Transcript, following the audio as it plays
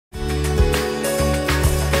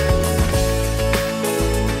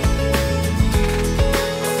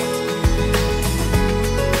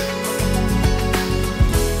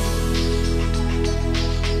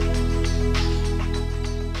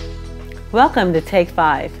Welcome to Take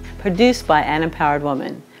 5, produced by an empowered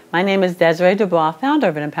woman. My name is Desiree Dubois, founder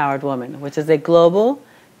of An Empowered Woman, which is a global,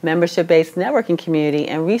 membership-based networking community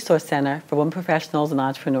and resource center for women professionals and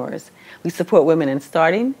entrepreneurs. We support women in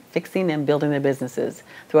starting, fixing, and building their businesses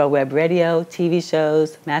through our web radio, TV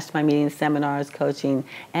shows, mastermind meetings, seminars, coaching,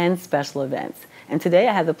 and special events. And today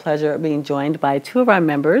I have the pleasure of being joined by two of our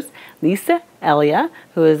members, Lisa Elia,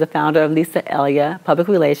 who is the founder of Lisa Elia Public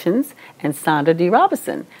Relations, and Sandra D.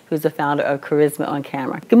 Robinson, who's the founder of Charisma on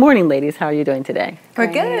Camera. Good morning, ladies. How are you doing today? We're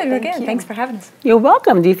good. We're good. Thanks for having us. You're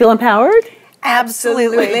welcome. Do you feel empowered?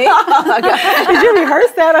 Absolutely. Oh my God. Did you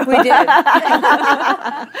rehearse that? We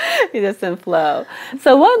did. You just in flow.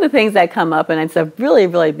 So one of the things that come up, and it's a really,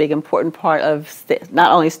 really big, important part of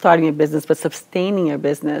not only starting your business, but sustaining your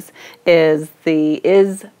business, is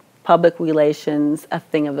public relations a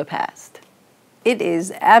thing of the past? It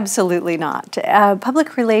is absolutely not.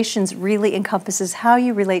 Public relations really encompasses how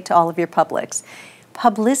you relate to all of your publics.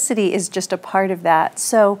 Publicity is just a part of that.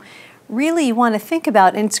 So really you want to think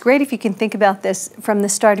about, and it's great if you can think about this from the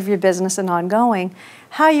start of your business and ongoing,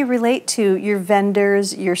 how you relate to your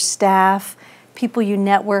vendors, your staff, people you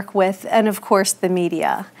network with, and of course the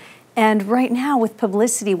media. And right now with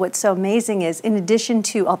publicity, what's so amazing is, in addition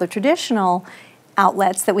to all the traditional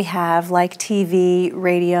outlets that we have like TV,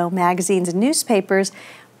 radio, magazines, and newspapers,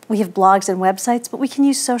 we have blogs and websites, but we can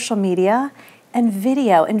use social media and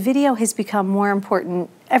video. And video has become more important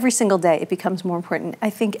every single day. It becomes more important. I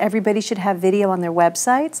think everybody should have video on their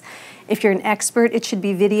websites. If you're an expert, it should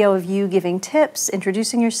be video of you giving tips,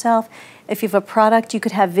 introducing yourself. If you have a product, you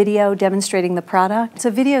could have video demonstrating the product. So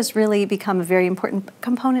video has really become a very important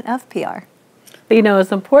component of PR. But you know,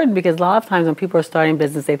 it's important because a lot of times when people are starting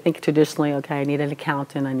business, they think traditionally, okay, I need an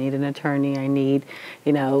accountant, I need an attorney, I need,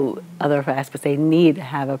 other aspects. They need to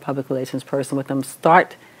have a public relations person with them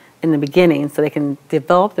start in the beginning so they can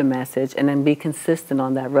develop the message and then be consistent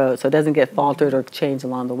on that road so it doesn't get faltered or changed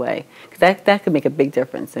along the way. Because that could make a big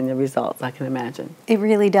difference in the results, I can imagine. It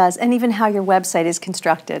really does. And even how your website is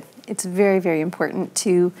constructed. It's very, very important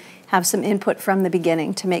to have some input from the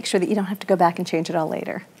beginning to make sure that you don't have to go back and change it all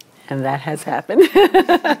later. And that has happened.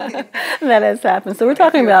 That has happened. So we're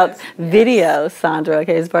talking about video, Sandra,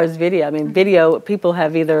 okay, as far as video. I mean, video, people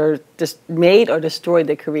have either just made or destroyed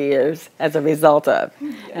their careers as a result of.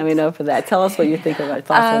 Yes. And we know for that. Tell us what you think about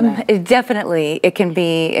thoughts on that. Definitely. It can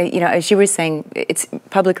be, as you were saying, it's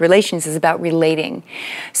public relations is about relating.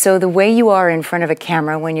 So the way you are in front of a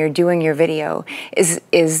camera when you're doing your video is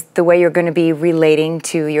the way you're going to be relating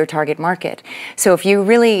to your target market. So if you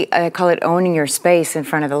really, I call it owning your space in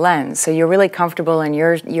front of the lens, so you're really comfortable and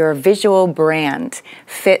your visual brand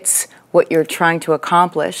fits what you're trying to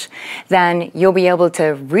accomplish, then you'll be able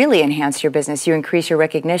to really enhance your business. You increase your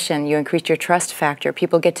recognition, you increase your trust factor.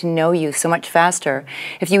 People get to know you so much faster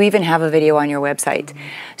if you even have a video on your website.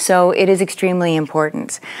 So it is extremely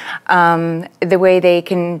important. The way they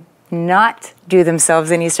can not do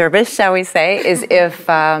themselves any service, shall we say, is if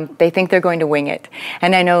they think they're going to wing it.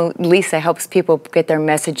 And I know Lisa helps people get their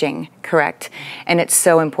messaging correct, and it's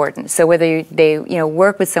so important. So whether they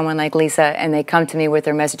work with someone like Lisa and they come to me with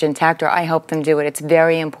their message intact, or I help them do it, it's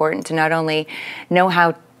very important to not only know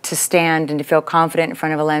how to stand and to feel confident in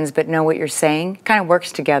front of a lens, but know what you're saying. It kind of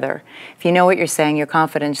works together. If you know what you're saying, your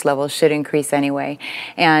confidence level should increase anyway.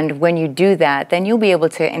 And when you do that, then you'll be able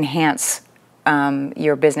to enhance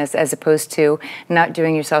your business, as opposed to not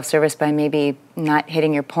doing yourself service by maybe not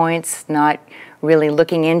hitting your points, not really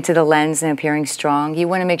looking into the lens and appearing strong. You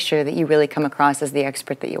want to make sure that you really come across as the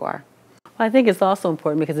expert that you are. Well, I think it's also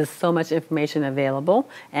important because there's so much information available,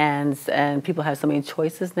 and people have so many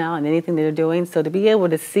choices now in anything they're doing. So to be able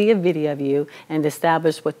to see a video of you and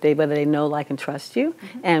establish whether they know, like, and trust you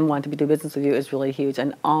and want to do business with you is really huge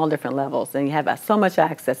on all different levels. And you have so much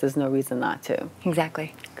access, there's no reason not to.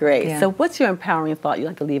 Exactly. Great. Yeah. So what's your empowering thought you'd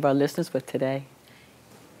like to leave our listeners with today?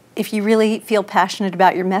 If you really feel passionate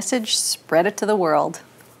about your message, spread it to the world.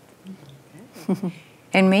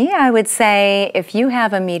 And me, I would say if you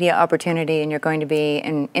have a media opportunity and you're going to be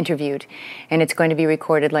interviewed and it's going to be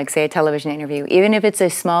recorded like, say, a television interview, even if it's a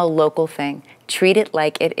small local thing, treat it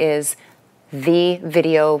like it is the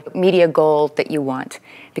video media goal that you want,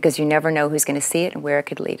 because you never know who's going to see it and where it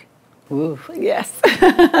could lead. Ooh, yes.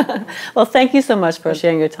 Well, thank you so much for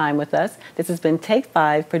sharing your time with us. This has been Take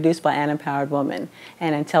 5, produced by An Empowered Woman.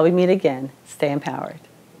 And until we meet again, stay empowered.